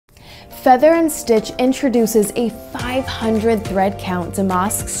Feather and Stitch introduces a 500 thread count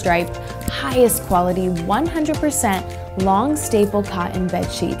damask striped, highest quality 100% long staple cotton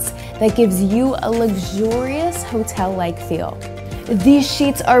bed sheets that gives you a luxurious hotel-like feel. These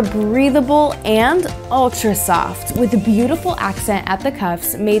sheets are breathable and ultra soft with a beautiful accent at the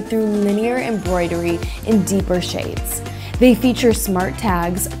cuffs made through linear embroidery in deeper shades. They feature smart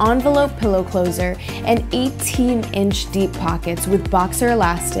tags, envelope pillow closer, and 18-inch deep pockets with boxer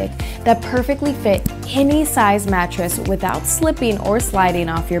elastic that perfectly fit any size mattress without slipping or sliding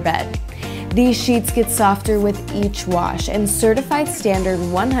off your bed. These sheets get softer with each wash and certified standard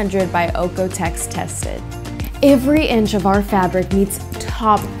 100 by Oeko-Tex tested. Every inch of our fabric meets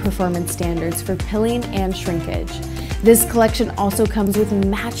top performance standards for pilling and shrinkage. This collection also comes with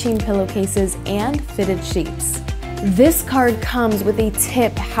matching pillowcases and fitted sheets. This card comes with a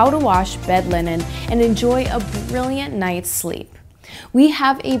tip how to wash bed linen and enjoy a brilliant night's sleep. We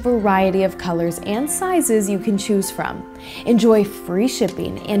have a variety of colors and sizes you can choose from. Enjoy free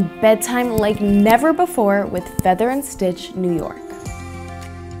shipping and bedtime like never before with Feather and Stitch New York.